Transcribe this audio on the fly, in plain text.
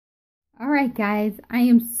All right, guys, I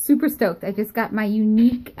am super stoked. I just got my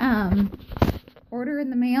unique order in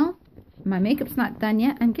the mail. My makeup's not done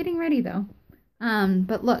yet. I'm getting ready though.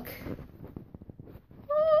 But look.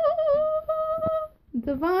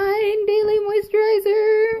 Divine Daily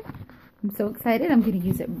Moisturizer. I'm so excited. I'm going to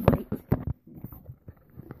use it right now.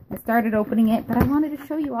 I started opening it, but I wanted to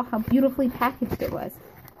show you all how beautifully packaged it was.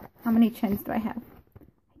 How many chins do I have?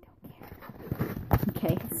 I don't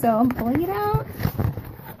care. Okay, so I'm pulling it out.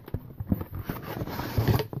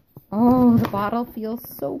 Oh, the bottle feels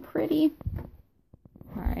so pretty.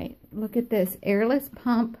 All right, look at this. Airless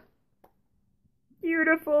pump.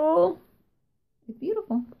 Beautiful. It's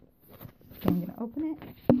beautiful. Okay, I'm going to open it.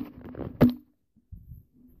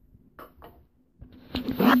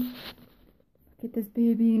 Look at this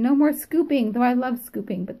baby. No more scooping, though I love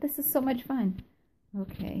scooping, but this is so much fun.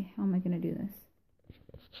 Okay, how am I going to do this?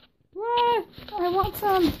 What? I want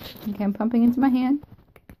some. Okay, I'm pumping into my hand.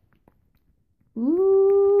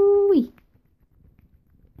 Ooh-wee.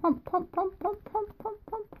 Pump, pump, pump, pump, pump, pump,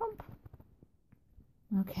 pump, pump.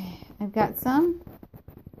 Okay, I've got some.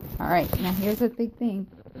 All right, now here's the big thing.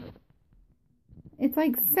 It's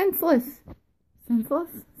like senseless. Senseless?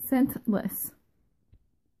 Scentless.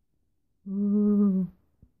 Ooh.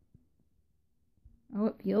 Oh,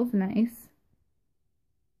 it feels nice.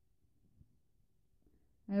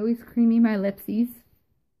 I always creamy my lipsies.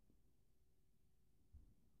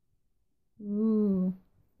 Ooh.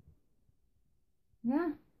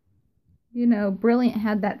 Yeah. You know, Brilliant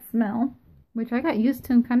had that smell, which I got used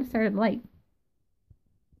to and kind of started like.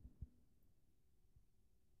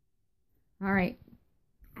 All right.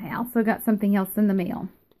 I also got something else in the mail.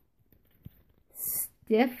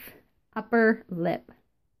 Stiff upper lip.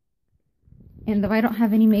 And though I don't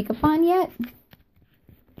have any makeup on yet,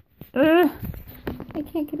 I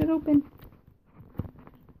can't get it open.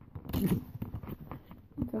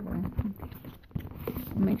 It's over there.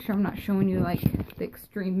 I'll make sure I'm not showing you like the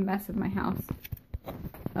extreme mess of my house.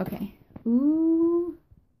 Okay. Ooh.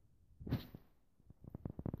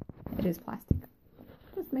 It is plastic.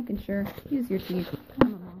 Just making sure. Use your teeth.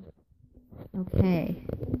 Okay.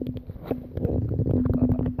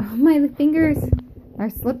 Oh, my fingers are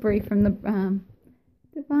slippery from the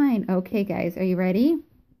Divine. Okay, guys, are you ready?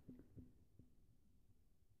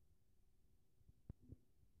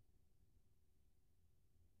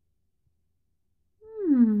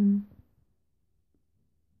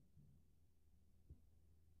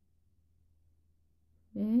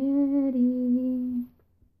 Ready.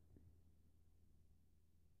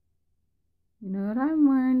 You know what I'm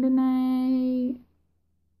wearing tonight?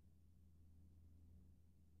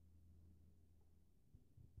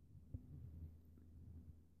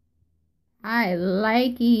 I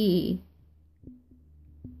likey.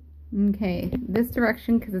 Okay, this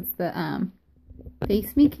direction, because it's the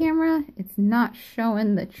Face Me camera, it's not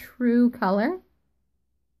showing the true color.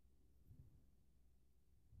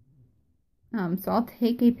 So I'll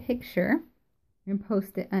take a picture and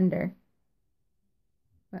post it under.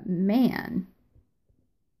 But man,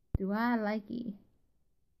 do I likey.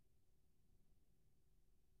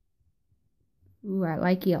 Ooh, I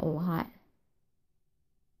likey a lot.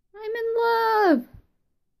 I'm in love.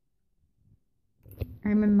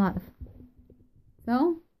 I'm in love.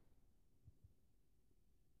 So,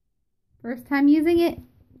 first time using it.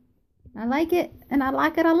 I like it, and I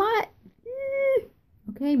like it a lot.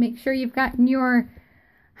 Okay, make sure you've gotten your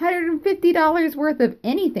 $150 worth of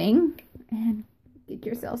anything and get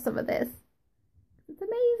yourself some of this. It's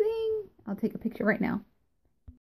amazing. I'll take a picture right now.